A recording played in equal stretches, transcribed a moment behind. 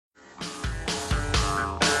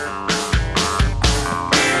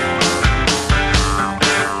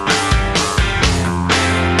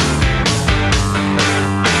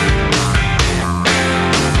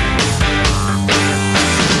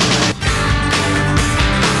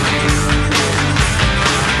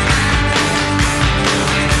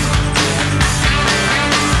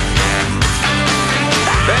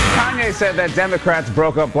said that Democrats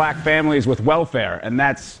broke up black families with welfare, and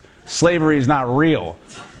slavery is not real.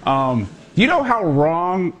 Do you know how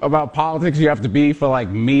wrong about politics you have to be for, like,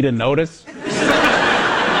 me to notice? You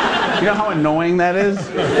know how annoying that is?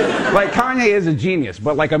 Like, Kanye is a genius,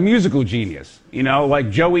 but like a musical genius. You know,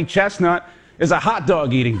 like Joey Chestnut is a hot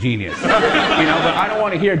dog eating genius. You know, but I don't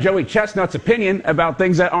want to hear Joey Chestnut's opinion about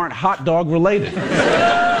things that aren't hot dog related.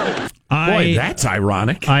 Boy, that's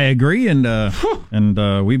ironic. I agree, and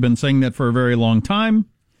we've been saying that for a very long time.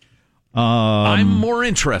 I'm more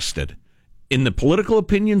interested in the political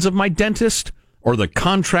opinions of my dentist or the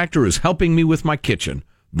contractor who's helping me with my kitchen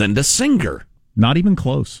than the singer. Not even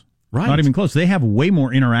close. Right. Not even close. They have way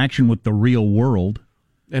more interaction with the real world.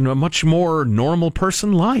 And a much more normal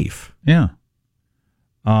person life. Yeah.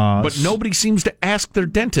 But nobody seems to ask their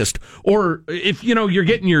dentist. Or if, you know, you're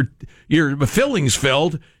getting your fillings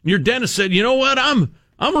filled, and your dentist said, you know what, I'm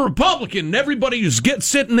a Republican. And everybody who's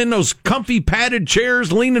sitting in those comfy padded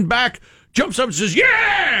chairs, leaning back, jumps up and says,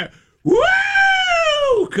 yeah,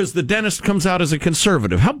 woo! Because the dentist comes out as a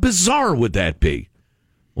conservative. How bizarre would that be?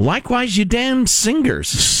 Likewise, you damn singers.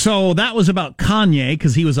 So that was about Kanye,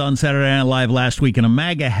 because he was on Saturday Night Live last week in a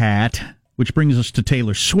MAGA hat, which brings us to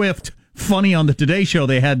Taylor Swift. Funny, on the Today Show,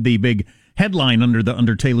 they had the big headline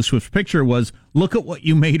under Taylor Swift's picture was, "Look at what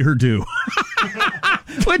you made her do."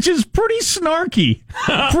 Which is pretty snarky.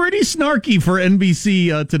 Pretty snarky for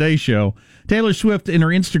NBC Today Show. Taylor Swift, in her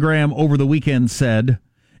Instagram over the weekend, said,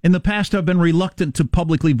 "In the past, I've been reluctant to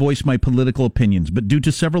publicly voice my political opinions, but due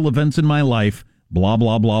to several events in my life, blah,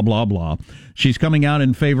 blah, blah, blah, blah." She's coming out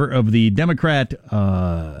in favor of the Democrat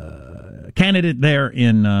candidate there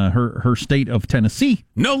in her state of Tennessee.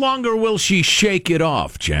 No longer will she shake it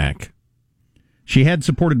off, Jack. She had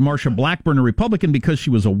supported Marsha Blackburn, a Republican, because she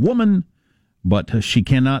was a woman, but she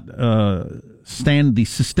cannot stand the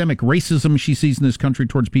systemic racism she sees in this country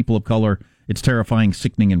towards people of color. It's terrifying,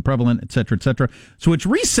 sickening, and prevalent, et cetera, et cetera. So it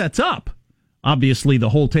resets up, obviously, the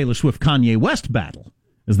whole Taylor Swift-Kanye West battle,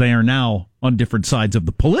 as they are now on different sides of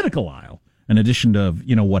the political aisle, in addition to,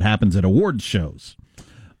 you know, what happens at awards shows.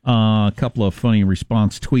 A couple of funny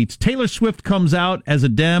response tweets. Taylor Swift comes out as a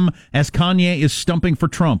Dem as Kanye is stumping for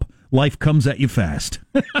Trump. Life comes at you fast.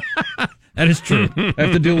 That is true. I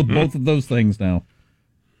have to deal with both of those things now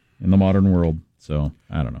in the modern world. So,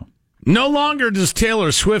 I don't know. No longer does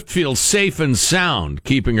Taylor Swift feel safe and sound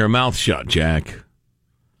keeping her mouth shut, Jack.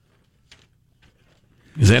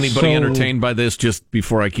 Is anybody entertained by this just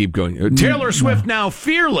before I keep going? Taylor Swift now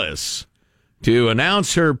fearless to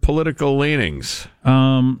announce her political leanings.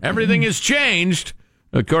 Everything has changed,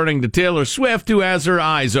 according to Taylor Swift, who has her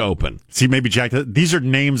eyes open. See, maybe, Jack, these are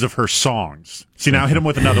names of her songs. See, now hit him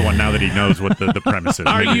with another one now that he knows what the premise is.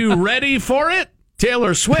 Are you ready for it?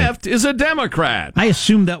 Taylor Swift is a Democrat. I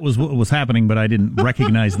assumed that was what was happening, but I didn't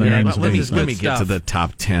recognize the names of these. Let me get to the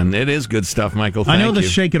top 10. It is good stuff, Michael. Thank I know you. the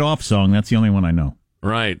Shake It Off song. That's the only one I know.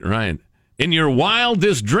 Right. In your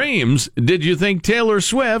wildest dreams, did you think Taylor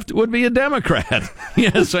Swift would be a Democrat?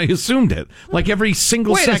 Yes, I assumed it. Like every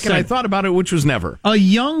single second I thought about it, which was never. A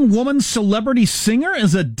young woman celebrity singer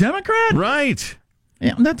is a Democrat? Right.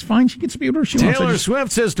 Yeah, that's fine. She gets to be whatever she wants. Taylor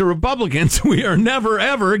Swift says to Republicans, we are never,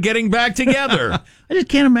 ever getting back together. I just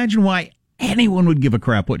can't imagine why anyone would give a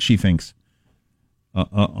crap what she thinks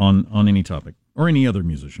on any topic, or any other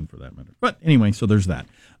musician for that matter. But anyway, so there's that.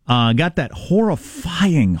 Got that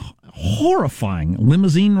horrifying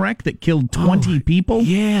limousine wreck that killed 20 people.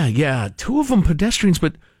 Yeah. 2 of them pedestrians,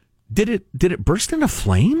 but did it burst into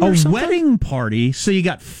flame or something? A wedding party. So you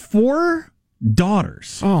got 4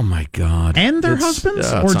 daughters. Oh my God. And their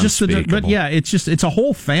husbands? Or just but yeah, it's a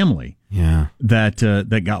whole family. Yeah.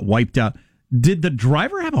 That got wiped out. Did the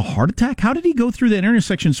driver have a heart attack? How did he go through that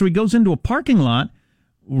intersection? So he goes into a parking lot,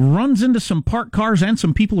 runs into some parked cars and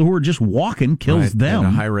some people who were just walking, kills them at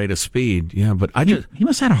a high rate of speed. Yeah, but he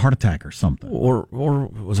must have had a heart attack or something, or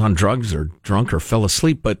was on drugs or drunk or fell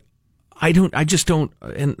asleep. But I don't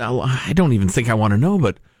even think I want to know.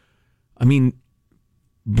 But I mean,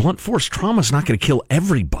 blunt force trauma is not going to kill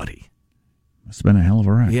everybody. Must have been a hell of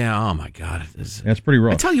a wreck. Yeah. Oh my God, that's pretty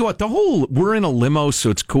rough. I tell you what, we're in a limo,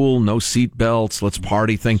 so it's cool. No seat belts. Let's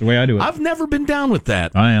party thing. That's the way I do it. I've never been down with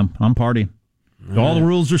that. I'm partying. All the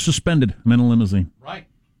rules are suspended. I'm in a limousine. Right.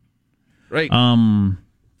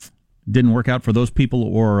 Didn't work out for those people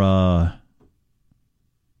or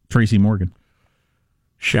Tracy Morgan.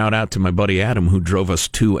 Shout out to my buddy Adam, who drove us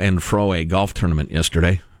to and fro a golf tournament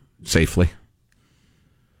yesterday safely.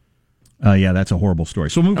 Yeah, that's a horrible story.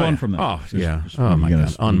 So move on from that. Oh, my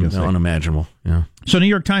God. Unimaginable. Yeah. So New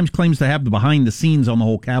York Times claims to have the behind the scenes on the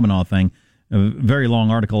whole Kavanaugh thing. A very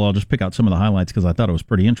long article. I'll just pick out some of the highlights because I thought it was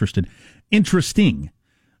pretty interesting.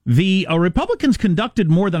 The Republicans conducted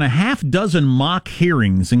more than a half dozen mock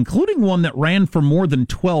hearings, including one that ran for more than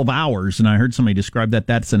 12 hours. And I heard somebody describe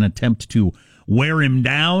that's an attempt to wear him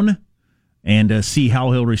down and see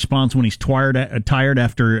how he'll respond when he's tired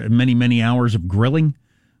after many, many hours of grilling.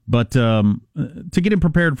 But to get him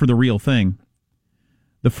prepared for the real thing.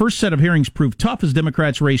 The first set of hearings proved tough as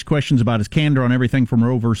Democrats raised questions about his candor on everything from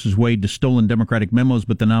Roe versus Wade to stolen Democratic memos,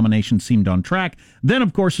 but the nomination seemed on track. Then,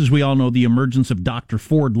 of course, as we all know, the emergence of Dr.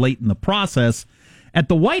 Ford late in the process. At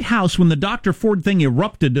the White House, when the Dr. Ford thing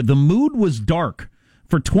erupted, the mood was dark.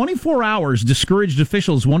 For 24 hours, discouraged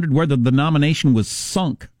officials wondered whether the nomination was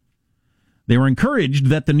sunk. They were encouraged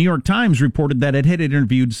that the New York Times reported that it had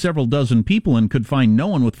interviewed several dozen people and could find no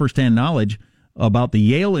one with firsthand knowledge about the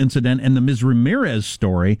Yale incident and the Ms. Ramirez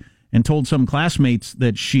story, and told some classmates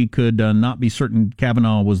that she could not be certain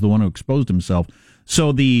Kavanaugh was the one who exposed himself.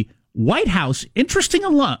 So the White House, interesting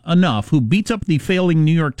enough, who beats up the failing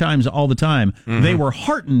New York Times all the time, they were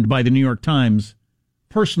heartened by the New York Times'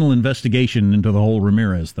 personal investigation into the whole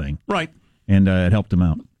Ramirez thing. Right. And it helped him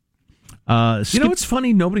out. It's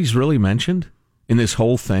funny nobody's really mentioned in this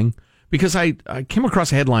whole thing, because I came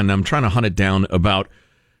across a headline and I'm trying to hunt it down about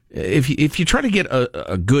if you try to get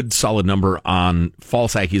a good solid number on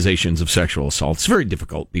false accusations of sexual assault, it's very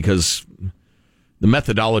difficult because the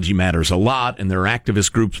methodology matters a lot, and there are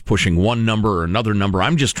activist groups pushing one number or another number.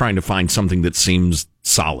 I'm just trying to find something that seems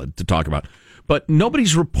solid to talk about. But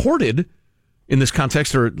nobody's reported in this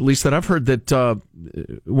context, or at least that I've heard, that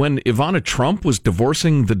when Ivana Trump was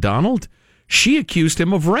divorcing the Donald, she accused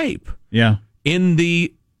him of rape. Yeah. In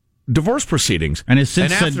the divorce proceedings. And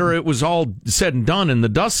after it was all said and done and the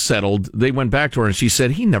dust settled, they went back to her and she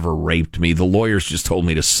said, he never raped me. The lawyers just told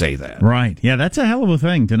me to say that. Right. Yeah, that's a hell of a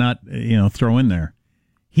thing to not, throw in there.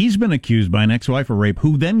 He's been accused by an ex-wife of rape,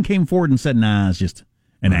 who then came forward and said, nah, it's just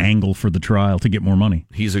an angle for the trial to get more money.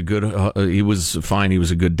 He's a good, he was fine, he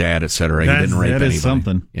was a good dad, etc. He didn't rape anybody. That is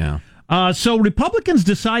something. Yeah. So Republicans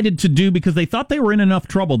decided to do, because they thought they were in enough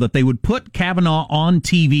trouble, that they would put Kavanaugh on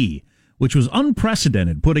TV, which was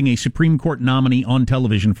unprecedented, putting a Supreme Court nominee on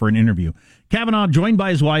television for an interview. Kavanaugh, joined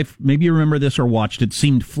by his wife, maybe you remember this or watched it,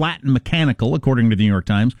 seemed flat and mechanical, according to the New York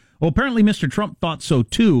Times. Well, apparently Mr. Trump thought so,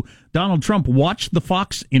 too. Donald Trump watched the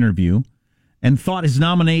Fox interview and thought his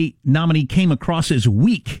nominee came across as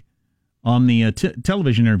weak on the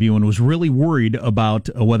television interview, and was really worried about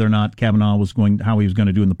whether or not Kavanaugh how he was going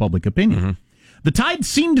to do in the public opinion. Mm-hmm. The tide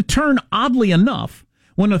seemed to turn, oddly enough,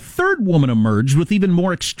 when a third woman emerged with even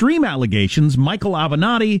more extreme allegations. Michael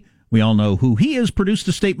Avenatti, we all know who he is, produced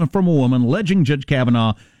a statement from a woman alleging Judge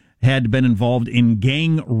Kavanaugh had been involved in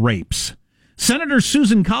gang rapes. Senator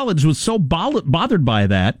Susan Collins was so bothered by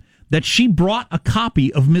that she brought a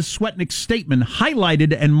copy of Ms. Swetnick's statement,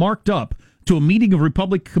 highlighted and marked up, to a meeting of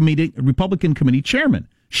Republican committee chairman.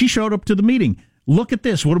 She showed up to the meeting. Look at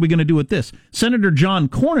this. What are we going to do with this? Senator John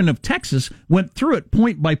Cornyn of Texas went through it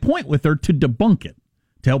point by point with her to debunk it,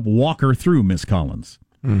 to help walk her through, Ms. Collins.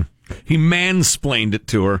 He mansplained it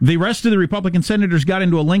to her. The rest of the Republican senators got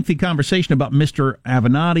into a lengthy conversation about Mr.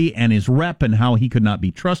 Avenatti and his rep and how he could not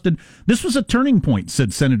be trusted. This was a turning point,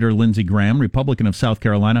 said Senator Lindsey Graham, Republican of South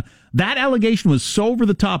Carolina. That allegation was so over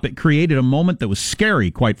the top, it created a moment that was scary,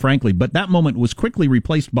 quite frankly, but that moment was quickly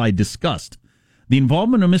replaced by disgust. The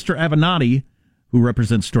involvement of Mr. Avenatti, who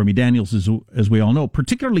represents Stormy Daniels, as we all know,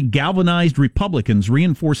 particularly galvanized Republicans,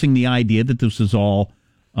 reinforcing the idea that this is all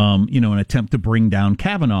an attempt to bring down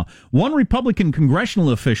Kavanaugh. One Republican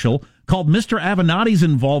congressional official called Mr. Avenatti's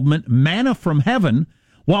involvement manna from heaven,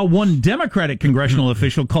 while one Democratic congressional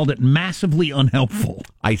official called it massively unhelpful.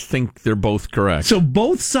 I think they're both correct. So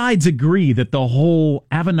both sides agree that the whole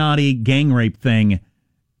Avenatti gang rape thing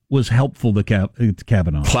was helpful to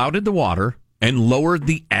Kavanaugh. Clouded the water and lowered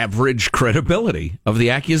the average credibility of the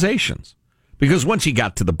accusations. Because once you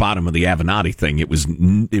got to the bottom of the Avenatti thing, it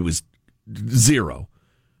was zero.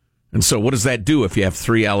 And so what does that do if you have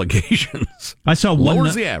three allegations? I saw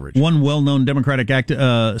lowers the average. One well-known Democratic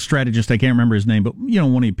strategist, I can't remember his name, but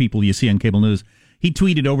one of the people you see on cable news, he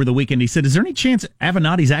tweeted over the weekend, he said, is there any chance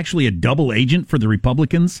Avenatti's actually a double agent for the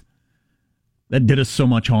Republicans? That did us so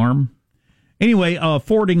much harm. Anyway,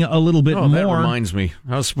 forwarding a little bit more. That reminds me.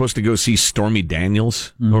 I was supposed to go see Stormy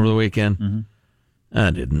Daniels over the weekend. Mm-hmm.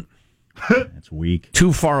 I didn't. That's weak.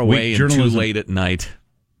 Too far away and too late at night.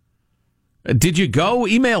 Did you go?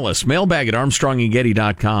 Email us,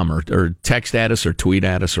 mailbag@armstrongandgetty.com, or text at us or tweet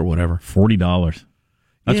at us or whatever. $40.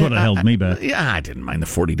 That's what held me back. I didn't mind the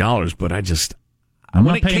 $40, but I'm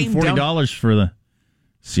not paying $40 for the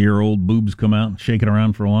see your old boobs come out and shake it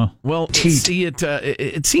around for a while. Well, see,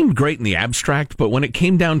 it seemed great in the abstract, but when it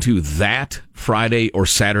came down to that Friday or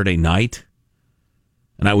Saturday night,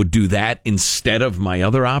 and I would do that instead of my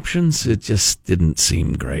other options, it just didn't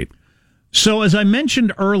seem great. So, as I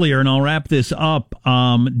mentioned earlier, and I'll wrap this up,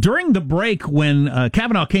 during the break when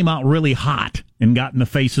Kavanaugh came out really hot and got in the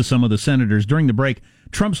face of some of the senators, during the break,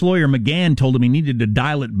 Trump's lawyer McGahn told him he needed to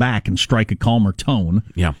dial it back and strike a calmer tone.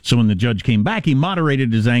 Yeah. So when the judge came back, he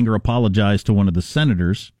moderated his anger, apologized to one of the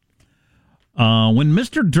senators. When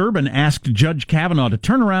Mr. Durbin asked Judge Kavanaugh to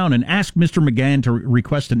turn around and ask Mr. McGahn to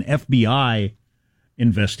request an FBI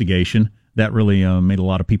investigation, that really made a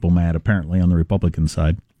lot of people mad, apparently, on the Republican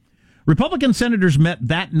side. Republican senators met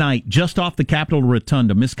that night just off the Capitol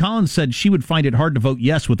Rotunda. Ms. Collins said she would find it hard to vote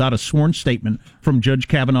yes without a sworn statement from Judge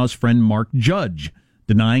Kavanaugh's friend Mark Judge,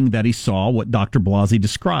 denying that he saw what Dr. Blasey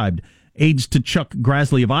described. Aides to Chuck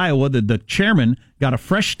Grassley of Iowa, the chairman, got a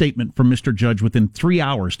fresh statement from Mr. Judge within 3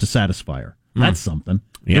 hours to satisfy her. That's something.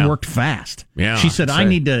 Yeah. It worked fast. Yeah, she said, I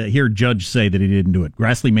need to hear Judge say that he didn't do it.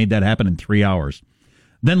 Grassley made that happen in 3 hours.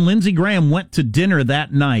 Then Lindsey Graham went to dinner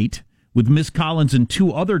that night with Ms. Collins and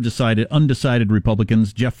two other undecided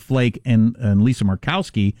Republicans, Jeff Flake and Lisa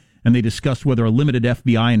Murkowski, and they discussed whether a limited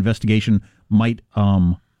FBI investigation might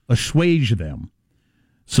assuage them.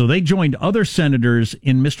 So they joined other senators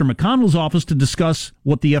in Mr. McConnell's office to discuss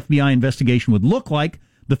what the FBI investigation would look like.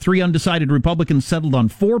 The three undecided Republicans settled on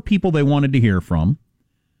 4 people they wanted to hear from.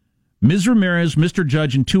 Ms. Ramirez, Mr.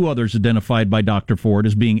 Judge, and 2 others identified by Dr. Ford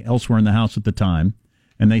as being elsewhere in the House at the time.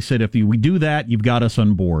 And they said, if we do that, you've got us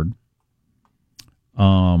on board.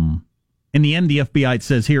 In the end, the FBI, it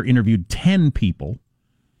says here, interviewed 10 people.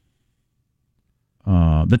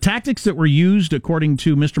 The tactics that were used, according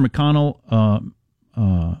to Mr. McConnell,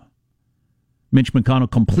 Mitch McConnell,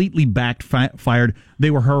 completely backfired. They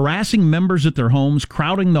were harassing members at their homes,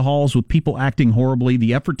 crowding the halls with people acting horribly.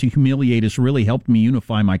 The effort to humiliate us really helped me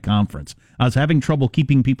unify my conference. I was having trouble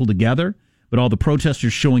keeping people together, but all the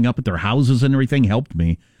protesters showing up at their houses and everything helped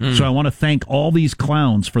me. So I want to thank all these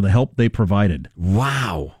clowns for the help they provided.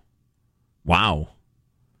 Wow.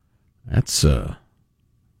 That's a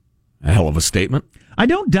hell of a statement. I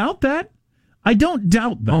don't doubt that.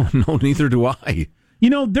 Oh, no, neither do I. You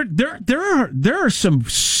know, there are some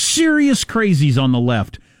serious crazies on the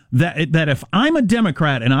left that if I'm a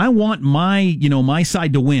Democrat and I want my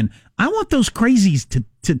side to win, I want those crazies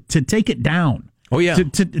to take it down. Oh yeah,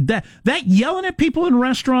 that yelling at people in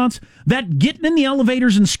restaurants, that getting in the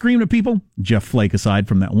elevators and screaming at people. Jeff Flake, aside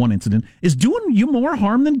from that one incident, is doing you more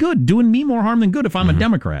harm than good. Doing me more harm than good if I'm a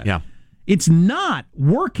Democrat. Yeah, it's not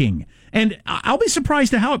working, and I'll be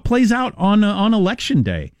surprised at how it plays out on Election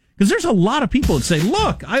Day. Because there's a lot of people that say,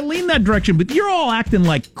 look, I lean that direction, but you're all acting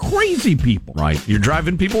like crazy people. Right. You're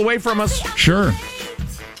driving people away from us. Sure.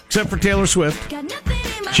 Except for Taylor Swift.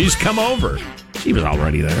 She's come over. She was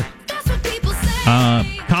already there.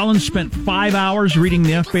 Collins spent 5 hours reading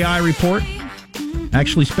the FBI report.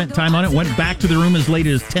 Actually spent time on it. Went back to the room as late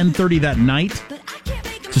as 10:30 that night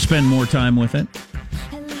to spend more time with it.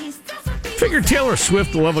 Figured Taylor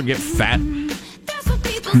Swift will ever get fat.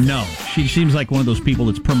 No, she seems like one of those people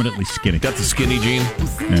that's permanently skinny. Got the skinny gene.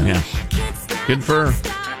 Yeah. Good for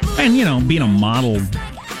her. And, being a model,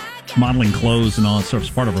 modeling clothes and all that stuff is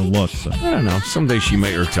part of her look. So. I don't know. Someday she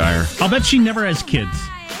may retire. I'll bet she never has kids.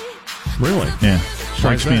 Really? Yeah.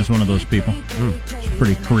 Strikes me as one of those people. She's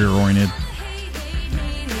pretty career-oriented.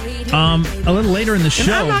 A little later in the show...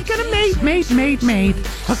 And I'm not going to mate.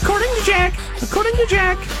 According to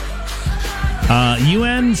Jack.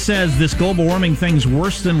 UN says this global warming thing's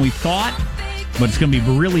worse than we thought, but it's going to be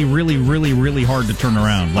really, really, really, really hard to turn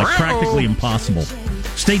around. Like practically impossible.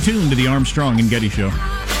 Stay tuned to the Armstrong and Getty Show.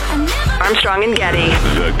 Armstrong and Getty.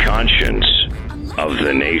 The conscience of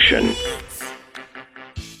the nation.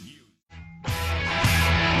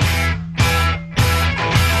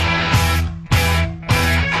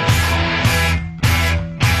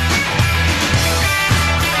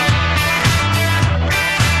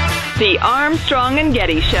 The Armstrong and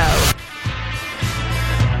Getty Show.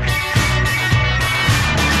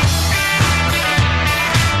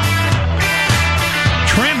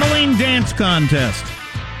 Trampoline dance contest.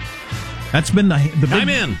 That's been the big, I'm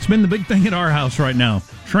in. It's been the big thing at our house right now.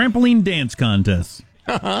 Trampoline dance contests.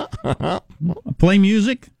 Play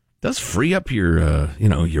music. Does free up your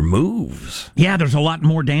moves. Yeah, there's a lot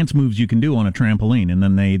more dance moves you can do on a trampoline, and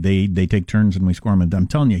then they take turns and we score them. I'm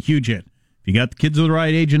telling you, huge hit. If you got the kids of the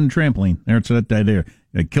right age in the trampoline, it's that idea.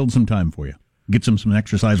 It killed some time for you. Gets them some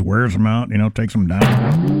exercise, wears them out, takes them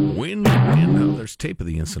down. There's tape of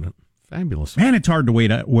the incident. Fabulous. Man, it's hard to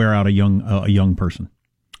wear out a young person.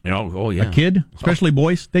 Oh yeah. A kid, especially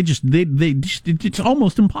boys, it's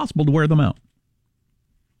almost impossible to wear them out.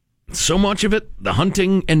 So much of it, the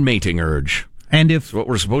hunting and mating urge. And if That's what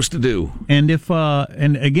we're supposed to do. and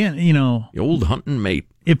again, The old hunting mate.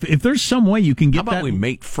 if there's some way you can get How about that, we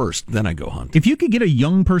mate first, then I go hunt? if you could get a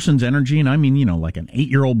young person's energy, and I mean, like an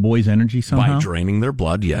 8-year-old boy's energy somehow, By draining their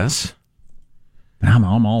blood, yes.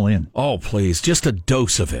 I'm all in. Oh, please, just a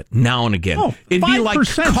dose of it now and again. Oh, It'd be like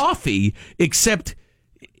 5%. coffee, except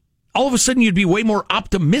all of a sudden you'd be way more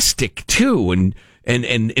optimistic too, and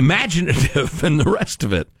imaginative, and the rest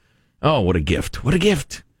of it. Oh, what a gift! What a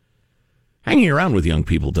gift! Hanging around with young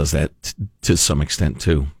people does that to some extent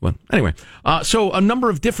too. But anyway, so a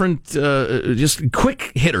number of different just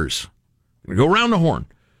quick hitters. Go around the horn.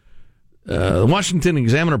 The Washington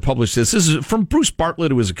Examiner published this. This is from Bruce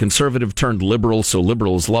Bartlett, who is a conservative turned liberal, so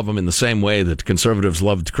liberals love him in the same way that conservatives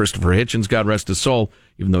loved Christopher Hitchens, God rest his soul,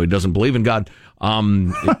 even though he doesn't believe in God.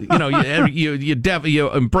 You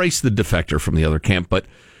embrace the defector from the other camp. But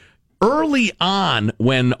early on,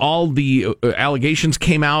 when all the allegations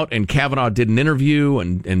came out and Kavanaugh did an interview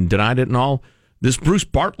and denied it and all, this Bruce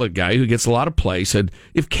Bartlett guy, who gets a lot of play, said,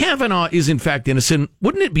 if Kavanaugh is in fact innocent,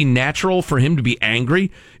 wouldn't it be natural for him to be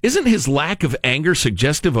angry? Isn't his lack of anger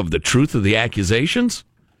suggestive of the truth of the accusations?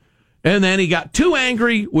 And then he got too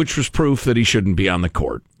angry, which was proof that he shouldn't be on the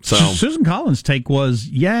court. So Susan Collins' take was,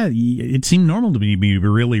 it seemed normal to me to be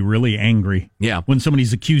really, really angry. Yeah. When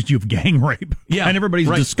somebody's accused you of gang rape. Yeah, and everybody's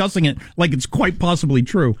right. discussing it like it's quite possibly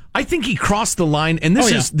true. I think he crossed the line, and this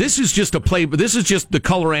is just a play. This is just the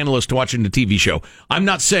color analyst watching the TV show. I'm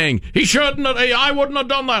not saying he shouldn't. I wouldn't have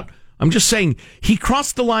done that. I'm just saying he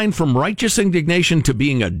crossed the line from righteous indignation to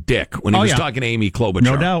being a dick when he was talking to Amy Klobuchar.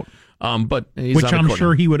 No doubt. But he's which I'm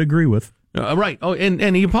sure he would agree with. Right. Oh,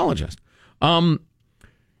 and he apologized.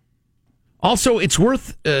 Also, it's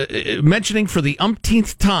worth mentioning for the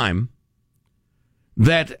umpteenth time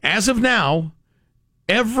that as of now,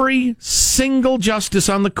 every single justice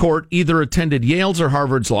on the court either attended Yale's or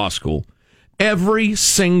Harvard's law school. Every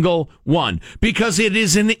single one. Because it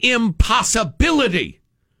is an impossibility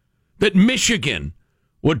that Michigan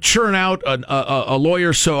would churn out a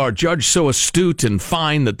lawyer or a judge so astute and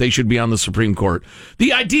fine that they should be on the Supreme Court.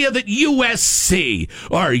 The idea that USC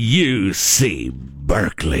or UC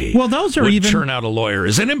Berkeley would churn out a lawyer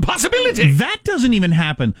is an impossibility. That doesn't even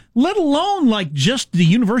happen, let alone like just the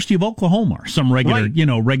University of Oklahoma or some regular,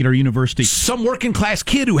 regular university. Some working class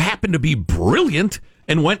kid who happened to be brilliant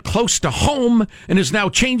and went close to home and is now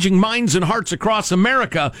changing minds and hearts across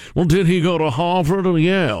America. Well, did he go to Harvard or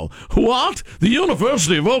Yale? What? The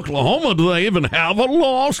University of Oklahoma? Do they even have a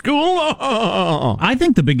law school? I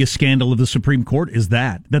think the biggest scandal of the Supreme Court is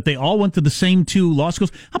that they all went to the same 2 law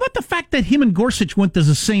schools. How about the fact that him and Gorsuch went to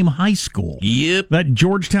the same high school? Yep. That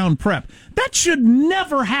Georgetown Prep. That should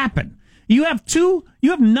never happen. You have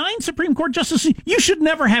 9 Supreme Court justices. You should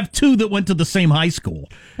never have 2 that went to the same high school.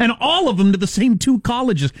 And all of them to the same 2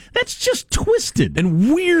 colleges. That's just twisted.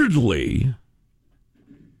 And weirdly,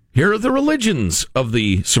 here are the religions of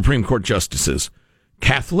the Supreme Court justices.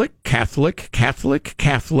 Catholic, attends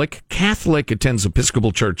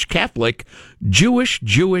Episcopal Church, Catholic, Jewish.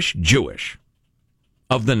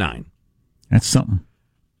 Of the 9. That's something.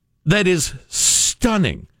 That is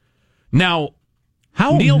stunning. Now,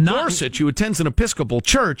 Neil Gorsuch, who attends an Episcopal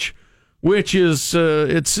church, which is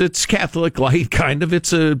it's Catholic light, kind of.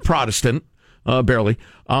 It's a Protestant, barely.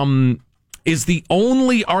 Is the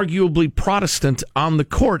only arguably Protestant on the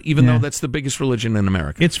court, even though that's the biggest religion in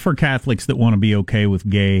America. It's for Catholics that want to be okay with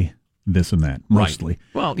gay this and that, mostly.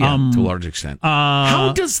 Right. Well, yeah, to a large extent.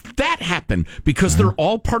 How does that happen? Because they're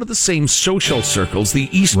all part of the same social circles, the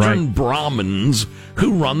Eastern Brahmins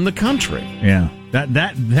who run the country. Yeah,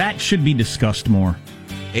 that should be discussed more.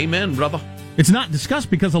 Amen, brother. It's not discussed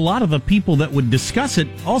because a lot of the people that would discuss it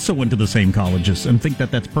also went to the same colleges and think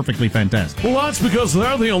that that's perfectly fantastic. Well, that's because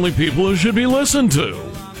they're the only people who should be listened to.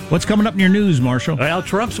 What's coming up in your news, Marshall? Well,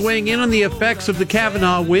 Trump's weighing in on the effects of the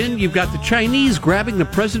Kavanaugh win. You've got the Chinese grabbing the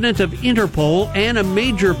president of Interpol and a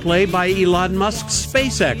major play by Elon Musk's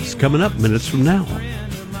SpaceX coming up minutes from now.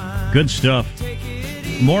 Good stuff.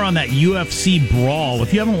 More on that UFC brawl.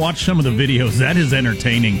 If you haven't watched some of the videos, that is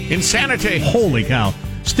entertaining. Insanity. Holy cow.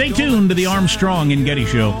 Stay tuned to the Armstrong and Getty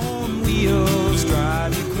Show.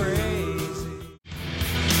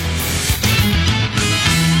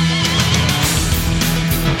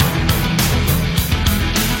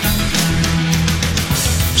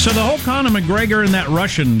 So the whole Conor McGregor and that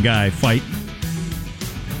Russian guy fight,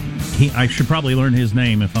 I should probably learn his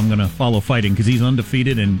name if I'm going to follow fighting, because he's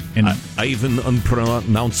undefeated and even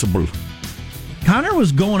unpronounceable. Conor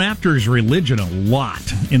was going after his religion a lot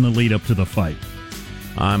in the lead up to the fight.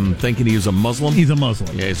 I'm thinking he's a Muslim. He's a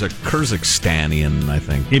Muslim. Yeah, he's a Kyrgyzstanian, I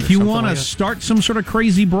think. If you want to start some sort of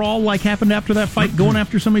crazy brawl like happened after that fight, going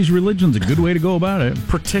after somebody's religion's a good way to go about it.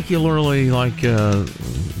 Particularly like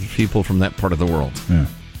people from that part of the world. Yeah.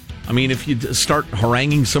 I mean, if you start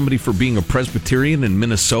haranguing somebody for being a Presbyterian in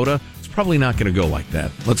Minnesota, it's probably not going to go like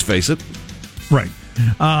that. Let's face it. Right.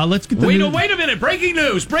 Let's get the wait a minute. Breaking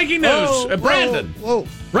news. Brandon. Whoa.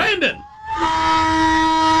 Brandon.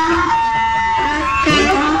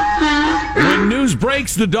 When news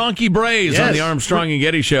breaks, the donkey brays on the Armstrong and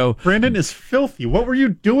Getty Show. Brandon is filthy. What were you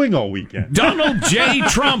doing all weekend? Donald J.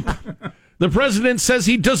 Trump. The president says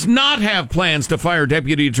he does not have plans to fire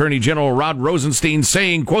Deputy Attorney General Rod Rosenstein,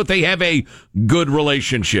 saying, quote, they have a good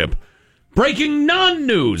relationship. Breaking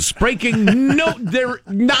non-news. They're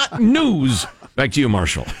not news. Back to you,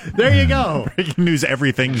 Marshall. There you go. Breaking news,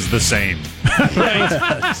 everything's the same.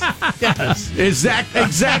 Yes.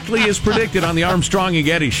 Exactly as predicted on the Armstrong and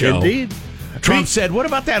Getty Show. Indeed. Trump said, what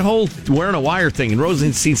about that whole wearing a wire thing? And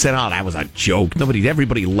Rosenstein said, oh, that was a joke.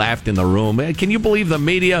 Everybody laughed in the room. Can you believe the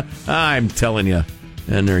media? I'm telling you.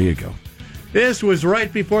 And there you go. This was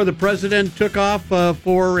right before the president took off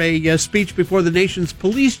for a speech before the nation's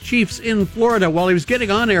police chiefs in Florida. While he was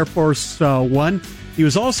getting on Air Force One, he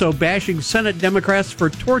was also bashing Senate Democrats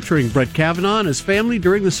for torturing Brett Kavanaugh and his family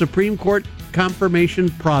during the Supreme Court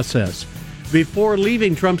confirmation process. Before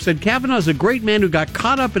leaving, Trump said Kavanaugh is a great man who got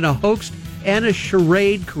caught up in a hoax and a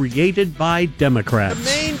charade created by Democrats. The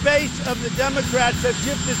main base of the Democrats have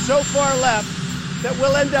shifted so far left that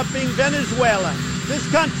we'll end up being Venezuela. This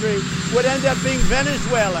country would end up being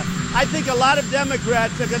Venezuela. I think a lot of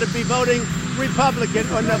Democrats are going to be voting Republican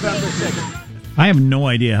on November 6th. I have no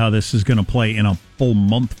idea how this is going to play in a full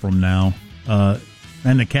month from now.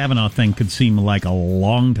 And the Kavanaugh thing could seem like a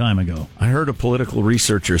long time ago. I heard a political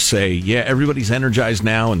researcher say, everybody's energized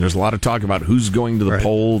now, and there's a lot of talk about who's going to the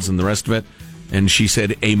polls and the rest of it. And she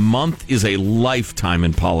said a month is a lifetime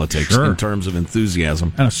in politics in terms of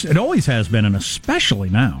enthusiasm. And it always has been, and especially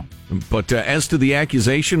now. But as to the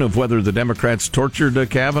accusation of whether the Democrats tortured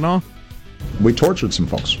Kavanaugh? We tortured some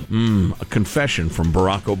folks. A confession from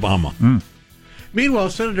Barack Obama. Meanwhile,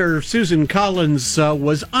 Senator Susan Collins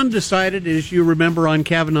was undecided, as you remember, on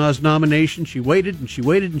Kavanaugh's nomination. She waited and she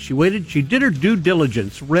waited and she waited. She did her due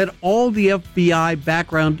diligence, read all the FBI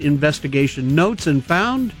background investigation notes, and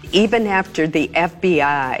found... Even after the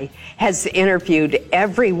FBI has interviewed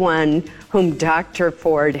everyone whom Dr.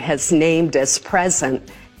 Ford has named as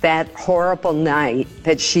present that horrible night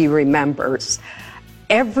that she remembers,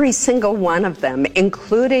 every single one of them,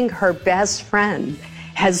 including her best friend,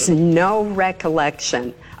 has no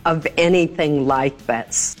recollection of anything like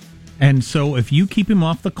this. And so if you keep him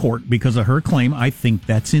off the court because of her claim, I think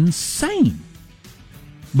that's insane.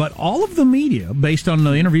 But all of the media, based on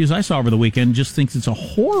the interviews I saw over the weekend, just thinks it's a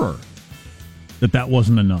horror that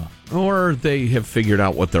wasn't enough. Or they have figured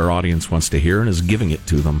out what their audience wants to hear and is giving it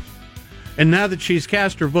to them. And now that she's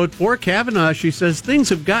cast her vote for Kavanaugh, she says things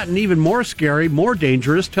have gotten even more scary, more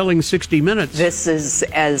dangerous, telling 60 Minutes. This is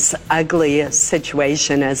as ugly a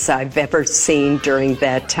situation as I've ever seen during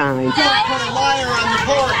that time. Don't put a liar on the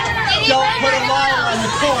court. Don't put a liar on the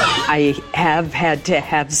court. I have had to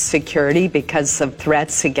have security because of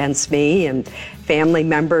threats against me and family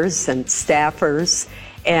members and staffers.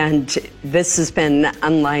 And this has been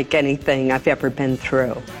unlike anything I've ever been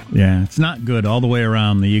through. Yeah, it's not good all the way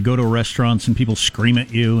around. You go to restaurants and people scream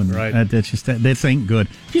at you, and that ain't good.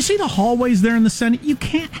 Do you see the hallways there in the Senate? You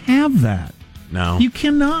can't have that. No. You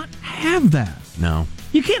cannot have that. No.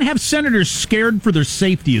 You can't have senators scared for their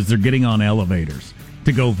safety as they're getting on elevators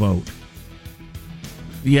to go vote.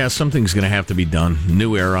 Yeah, something's going to have to be done.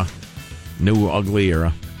 New era. New ugly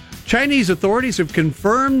era. Chinese authorities have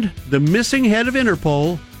confirmed the missing head of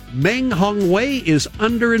Interpol, Meng Hongwei, is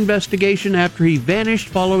under investigation after he vanished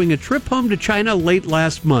following a trip home to China late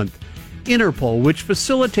last month. Interpol, which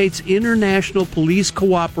facilitates international police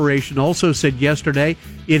cooperation, also said yesterday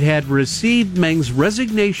it had received Meng's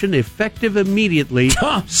resignation effective immediately,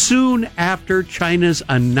 soon after China's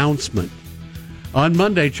announcement. On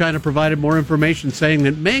Monday, China provided more information saying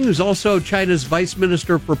that Meng is also China's Vice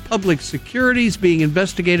Minister for Public Security, is being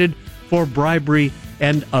investigated for bribery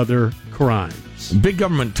and other crimes. Big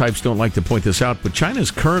government types don't like to point this out, but China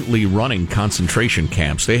is currently running concentration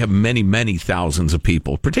camps. They have many, many thousands of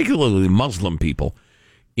people, particularly Muslim people,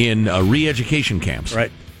 in re-education camps.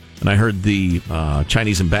 Right. And I heard the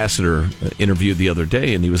Chinese ambassador interviewed the other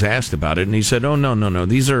day, and he was asked about it, and he said, no.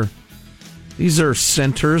 These are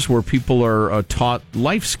centers where people are taught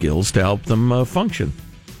life skills to help them function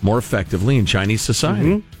more effectively in Chinese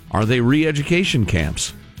society. Mm-hmm. Are they re-education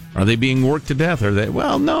camps? Are they being worked to death? Are they?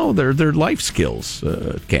 Well, no, they're life skills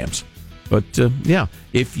camps. But yeah,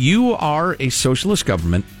 if you are a socialist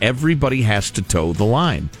government, everybody has to toe the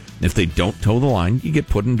line. If they don't toe the line, you get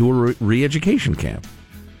put into a re-education camp.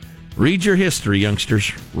 Read your history,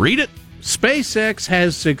 youngsters. Read it. SpaceX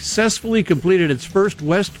has successfully completed its first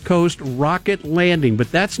West Coast rocket landing,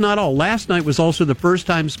 but that's not all. Last night was also the first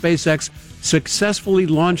time SpaceX successfully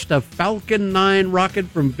launched a Falcon 9 rocket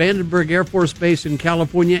from Vandenberg Air Force Base in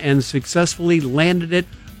California and successfully landed it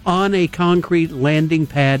on a concrete landing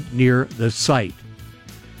pad near the site.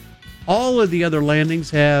 All of the other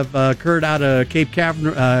landings have occurred out of Cape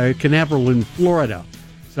Canaveral in Florida.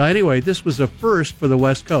 So anyway, this was a first for the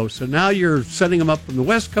West Coast. So now you're setting them up from the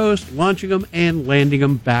West Coast, launching them, and landing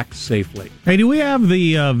them back safely. Hey, do we have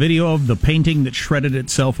the video of the painting that shredded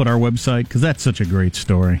itself at our website? Because that's such a great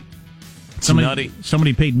story.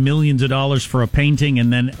 Somebody paid millions of dollars for a painting,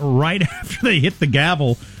 and then right after they hit the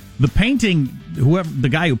gavel, the painting, the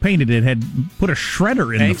guy who painted it had put a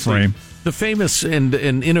shredder in the frame. The famous and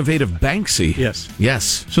innovative Banksy.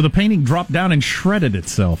 Yes. So the painting dropped down and shredded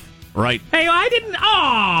itself. Right. Hey, I didn't.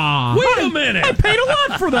 Wait a minute. I paid a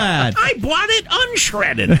lot for that. I bought it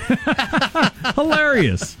unshredded.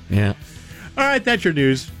 Hilarious. Yeah. All right, that's your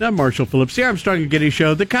news. I'm Marshall Phillips, the Armstrong and Getty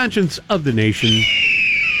Show, the conscience of the nation.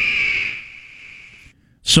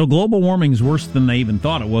 So global warming is worse than they even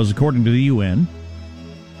thought it was, according to the UN.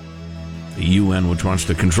 The UN, which wants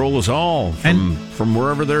to control us all from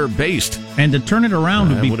wherever they're based. And to turn it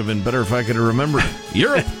around would have been better if I could have remembered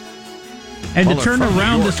Europe. And to turn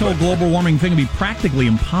around this whole global warming thing would be practically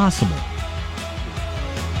impossible.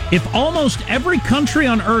 If almost every country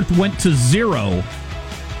on Earth went to zero,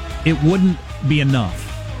 it wouldn't be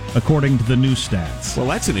enough, according to the new stats. Well,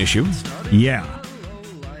 that's an issue. Yeah.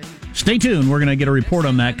 Stay tuned. We're going to get a report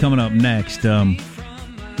on that coming up next.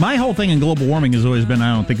 My whole thing in global warming has always been,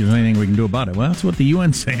 I don't think there's anything we can do about it. Well, that's what the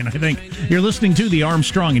UN's saying, I think. You're listening to the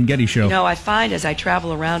Armstrong and Getty Show. You know, I find as I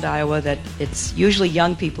travel around Iowa that it's usually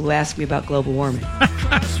young people who ask me about global warming.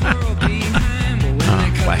 Blast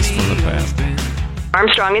from the past.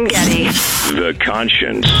 Armstrong and Getty. The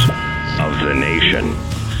conscience of the nation.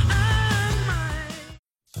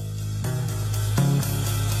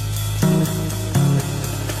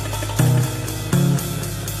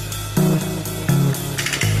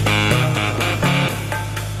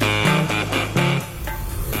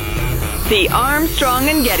 The Armstrong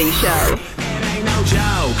and Getty Show.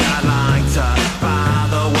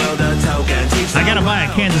 I got to buy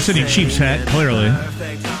a Kansas City Chiefs hat, clearly.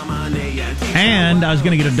 And I was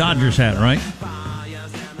going to get a Dodgers hat, right?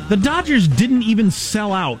 The Dodgers didn't even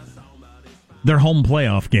sell out their home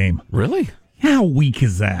playoff game. Really? How weak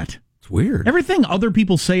is that? It's weird. Everything other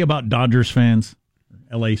people say about Dodgers fans,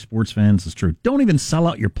 LA sports fans, is true. Don't even sell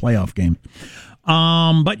out your playoff game.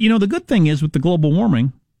 But, you know, the good thing is with the global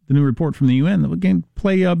warming, the new report from the UN, that we can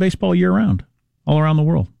play baseball year-round, all around the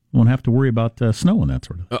world. We won't have to worry about snow and that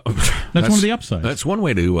sort of thing. That's one of the upsides. That's one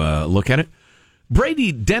way to look at it.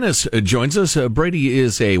 Brady Dennis joins us. Brady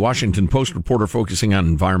is a Washington Post reporter focusing on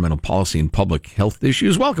environmental policy and public health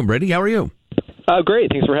issues. Welcome, Brady. How are you?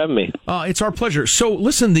 Great. Thanks for having me. It's our pleasure. So,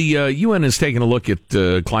 listen, the UN is taking a look at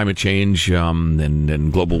climate change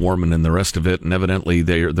and global warming and the rest of it, and evidently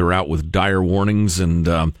they're out with dire warnings and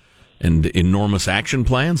enormous action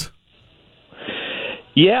plans?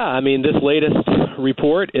 Yeah, I mean, this latest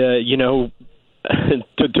report, to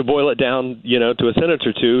boil it down, to a sentence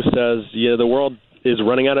or two, says, the world is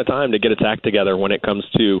running out of time to get its act together when it comes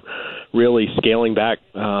to really scaling back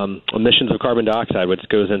emissions of carbon dioxide, which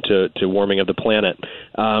goes into warming of the planet.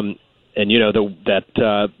 The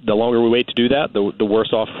longer we wait to do that, the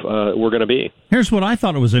worse off we're going to be. Here's what I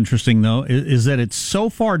thought was interesting, though, is that it's so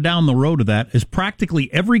far down the road of that, is practically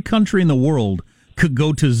every country in the world could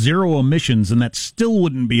go to zero emissions, and that still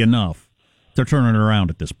wouldn't be enough to turn it around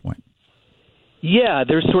at this point. Yeah,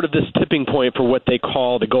 there's sort of this tipping point for what they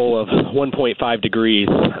call the goal of 1.5 degrees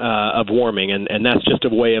of warming, and that's just a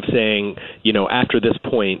way of saying, after this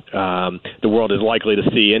point, the world is likely to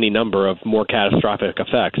see any number of more catastrophic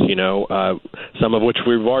effects, some of which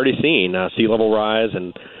we've already seen, sea level rise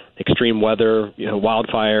and extreme weather,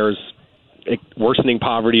 wildfires, worsening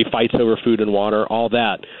poverty, fights over food and water, all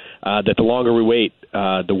that the longer we wait,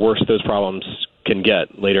 the worse those problems can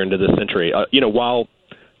get later into this century. While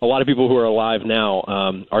a lot of people who are alive now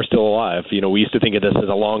are still alive. We used to think of this as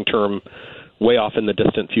a long-term, way off in the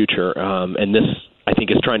distant future, and this, I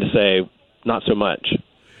think, is trying to say not so much.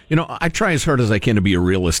 I try as hard as I can to be a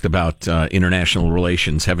realist about international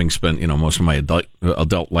relations, having spent most of my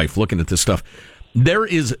adult life looking at this stuff. There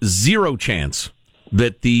is zero chance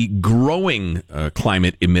that the growing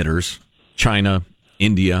climate emitters, China,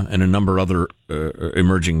 India, and a number of other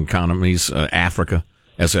emerging economies, Africa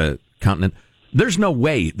as a continent, there's no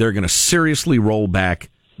way they're going to seriously roll back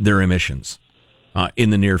their emissions in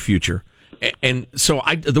the near future. And so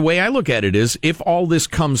the way I look at it is, if all this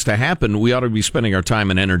comes to happen, we ought to be spending our time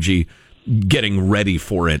and energy getting ready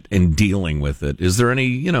for it and dealing with it. Is there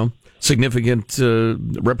any, significant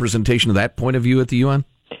representation of that point of view at the UN?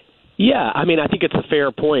 Yeah, I mean, I think it's a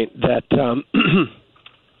fair point that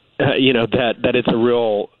that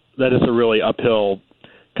it's a really uphill,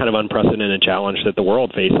 kind of unprecedented challenge that the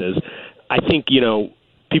world faces. I think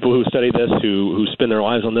people who study this, who spend their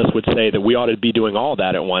lives on this, would say that we ought to be doing all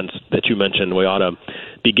that at once that you mentioned. We ought to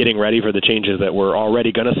be getting ready for the changes that we're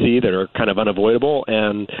already going to see that are kind of unavoidable.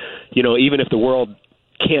 And, even if the world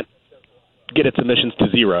can't get its emissions to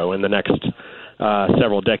zero in the next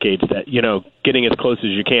several decades, that, getting as close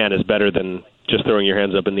as you can is better than just throwing your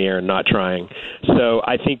hands up in the air and not trying. So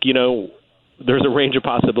I think, there's a range of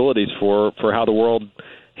possibilities for how the world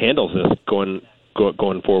handles this going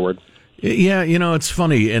forward. Yeah, it's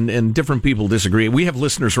funny, and different people disagree. We have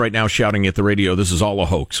listeners right now shouting at the radio, this is all a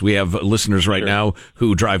hoax. We have listeners right now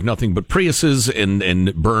who drive nothing but Priuses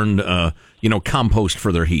and burn, compost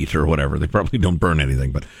for their heat or whatever. They probably don't burn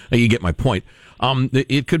anything, but you get my point.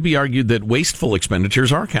 It could be argued that wasteful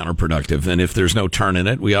expenditures are counterproductive, and if there's no turn in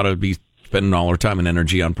it, we ought to be spending all our time and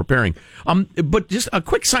energy on preparing. But just a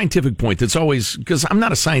quick scientific point that's always, because I'm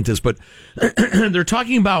not a scientist, but they're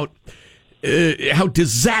talking about how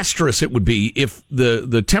disastrous it would be if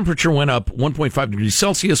the temperature went up 1.5 degrees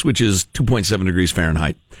Celsius, which is 2.7 degrees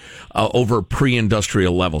Fahrenheit, over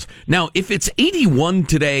pre-industrial levels. Now, if it's 81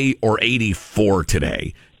 today or 84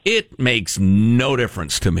 today, it makes no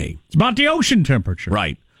difference to me. It's about the ocean temperature.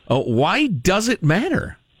 Right. Why does it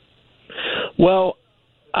matter? Well,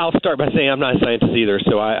 I'll start by saying I'm not a scientist either,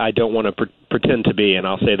 so I don't want to pretend to be, and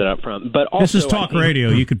I'll say that up front. But also, this is talk radio.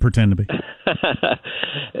 You could pretend to be.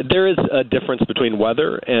 There is a difference between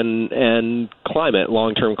weather and climate,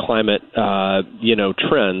 long-term climate,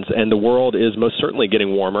 trends, and the world is most certainly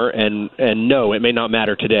getting warmer. And no, it may not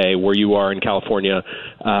matter today where you are in California,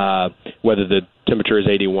 whether the temperature is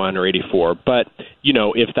 81 or 84. But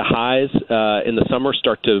if the highs in the summer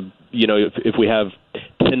start to, if we have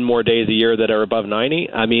 10 more days a year that are above 90,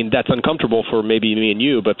 I mean, that's uncomfortable for maybe me and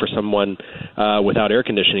you, but for someone without air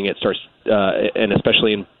conditioning, it starts, and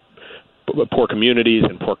especially in poor communities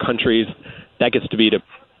and poor countries, that gets to be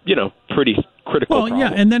pretty critical. Well,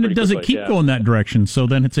 yeah, and then it doesn't keep going that direction. So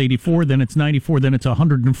then it's 84, then it's 94, then it's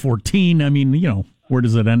 114. I mean, where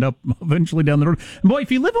does it end up eventually down the road? And boy,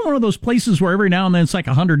 if you live in one of those places where every now and then it's like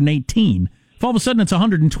 118, if all of a sudden it's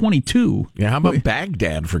 122. Yeah, how about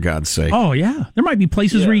Baghdad, for God's sake? Oh, yeah. There might be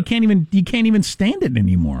places where you can't even stand it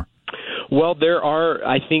anymore. Well, there are,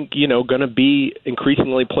 I think, going to be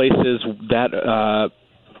increasingly places that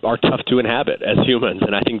are tough to inhabit as humans,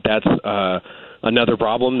 and I think that's another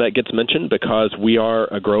problem that gets mentioned because we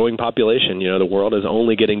are a growing population. The world is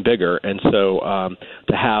only getting bigger, and so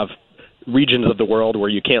to have regions of the world where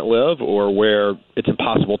you can't live or where it's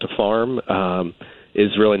impossible to farm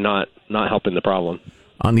is really not helping the problem.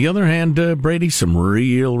 On the other hand, Brady, some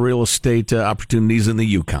real estate opportunities in the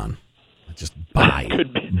Yukon. Just buy.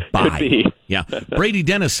 Could be. Yeah. Brady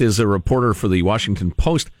Dennis is a reporter for the Washington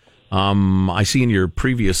Post. I see in your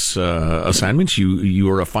previous assignments, you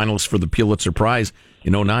were a finalist for the Pulitzer Prize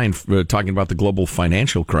in 2009, talking about the global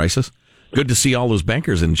financial crisis. Good to see all those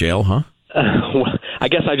bankers in jail, huh? Well, I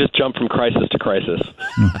guess I just jumped from crisis to crisis.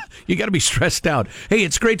 You got to be stressed out. Hey,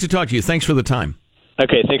 it's great to talk to you. Thanks for the time.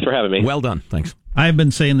 Okay, thanks for having me. Well done. Thanks. I've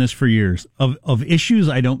been saying this for years. Of issues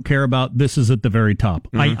I don't care about, this is at the very top.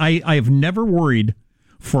 Mm-hmm. I have never worried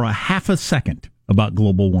for a half a second about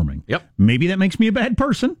global warming. Yep. Maybe that makes me a bad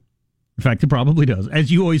person. In fact, it probably does.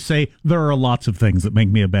 As you always say, there are lots of things that make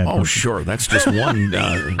me a bad person. Oh, sure. That's just one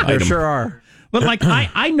item. There sure are. But like,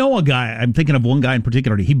 I know a guy, I'm thinking of one guy in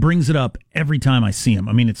particular, he brings it up every time I see him.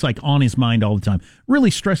 I mean, it's like on his mind all the time.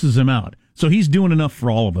 Really stresses him out. So he's doing enough for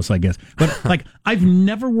all of us, I guess. But like, I've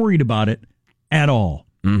never worried about it at all.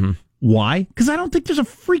 Mm-hmm. Why? Because I don't think there's a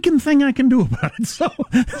freaking thing I can do about it. So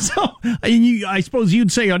I suppose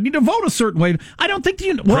you'd say I need to vote a certain way. I don't think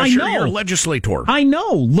Pressure your legislator. I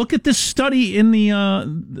know. Look at this study in the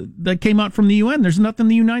that came out from the UN. There's nothing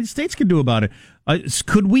the United States could do about it.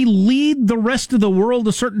 Could we lead the rest of the world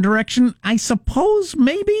a certain direction? I suppose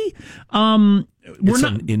maybe. It's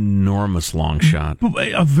an enormous long shot.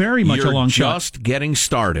 A very much a long shot. You're just getting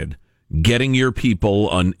started. Getting your people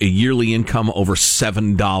on a yearly income over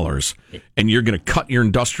 $7, and you're going to cut your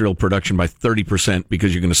industrial production by 30%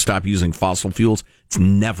 because you're going to stop using fossil fuels. It's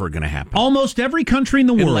never going to happen. Almost every country in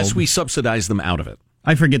the world, unless we subsidize them out of it.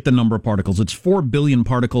 I forget the number of particles. It's 4 billion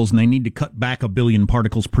particles, and they need to cut back 1 billion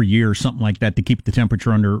particles per year, something like that, to keep the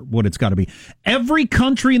temperature under what it's got to be. Every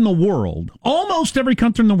country in the world, almost every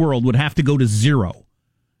country in the world, would have to go to zero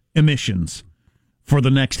emissions for the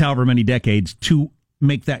next however many decades to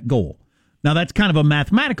make that goal. Now, that's kind of a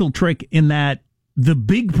mathematical trick in that the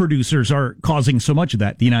big producers are causing so much of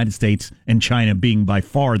that, the United States and China being by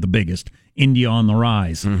far the biggest, India on the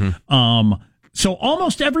rise. So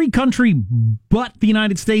almost every country but the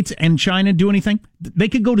United States and China do anything, they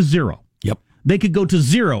could go to zero. Yep. They could go to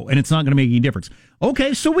zero, and it's not going to make any difference.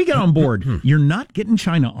 Okay, so we get on board. You're not getting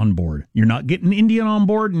China on board. You're not getting India on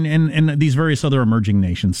board and these various other emerging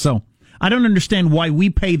nations. So I don't understand why we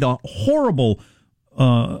pay the horrible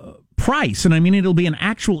price, and I mean it'll be an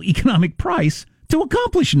actual economic price, to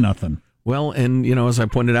accomplish nothing. Well, and, as I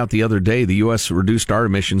pointed out the other day, the U.S. reduced our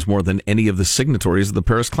emissions more than any of the signatories of the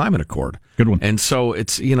Paris Climate Accord. Good one. And so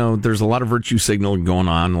it's, there's a lot of virtue signaling going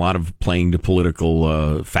on, a lot of playing to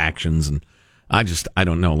political factions. And I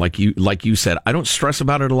don't know. Like you said, I don't stress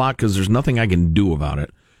about it a lot because there's nothing I can do about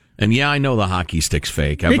it. And yeah, I know the hockey stick's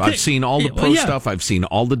fake. I've seen all the pro stuff. I've seen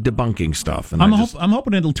all the debunking stuff. And I'm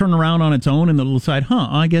hoping it'll turn around on its own and they'll decide,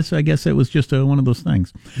 I guess it was just one of those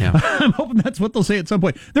things. Yeah. I'm hoping that's what they'll say at some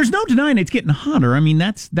point. There's no denying it's getting hotter. I mean,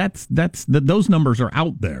 those numbers are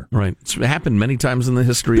out there. Right. It's happened many times in the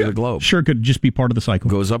history of the globe. Sure, could just be part of the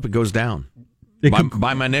cycle. It goes up, it goes down.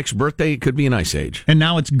 By my next birthday, it could be an ice age. And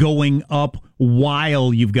now it's going up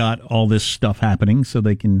while you've got all this stuff happening, so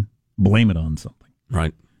they can blame it on something.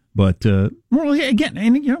 Right. But, again,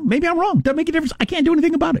 and maybe I'm wrong. Doesn't make a difference. I can't do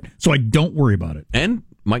anything about it. So I don't worry about it. And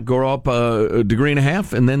might go up a degree and a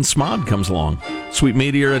half, and then smog comes along. Sweet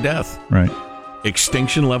meteor of death. Right.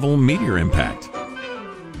 Extinction level meteor impact.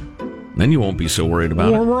 Then you won't be so worried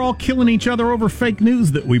about it. Or we're all killing each other over fake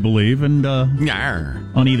news that we believe, and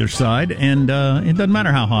on either side, and it doesn't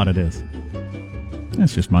matter how hot it is.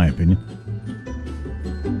 That's just my opinion.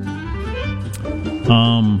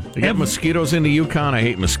 They got mosquitoes in the Yukon. I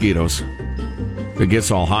hate mosquitoes. If it gets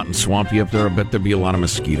all hot and swampy up there, I bet there'll be a lot of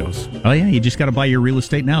mosquitoes. Oh, yeah, you just got to buy your real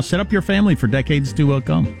estate now. Set up your family for decades to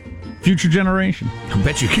come. Future generation. I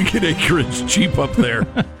bet you could get acreage cheap up there.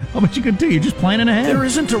 I bet you could, too. You're just planning ahead. There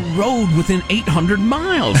isn't a road within 800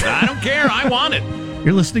 miles. I don't care. I want it.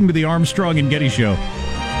 You're listening to the Armstrong and Getty Show.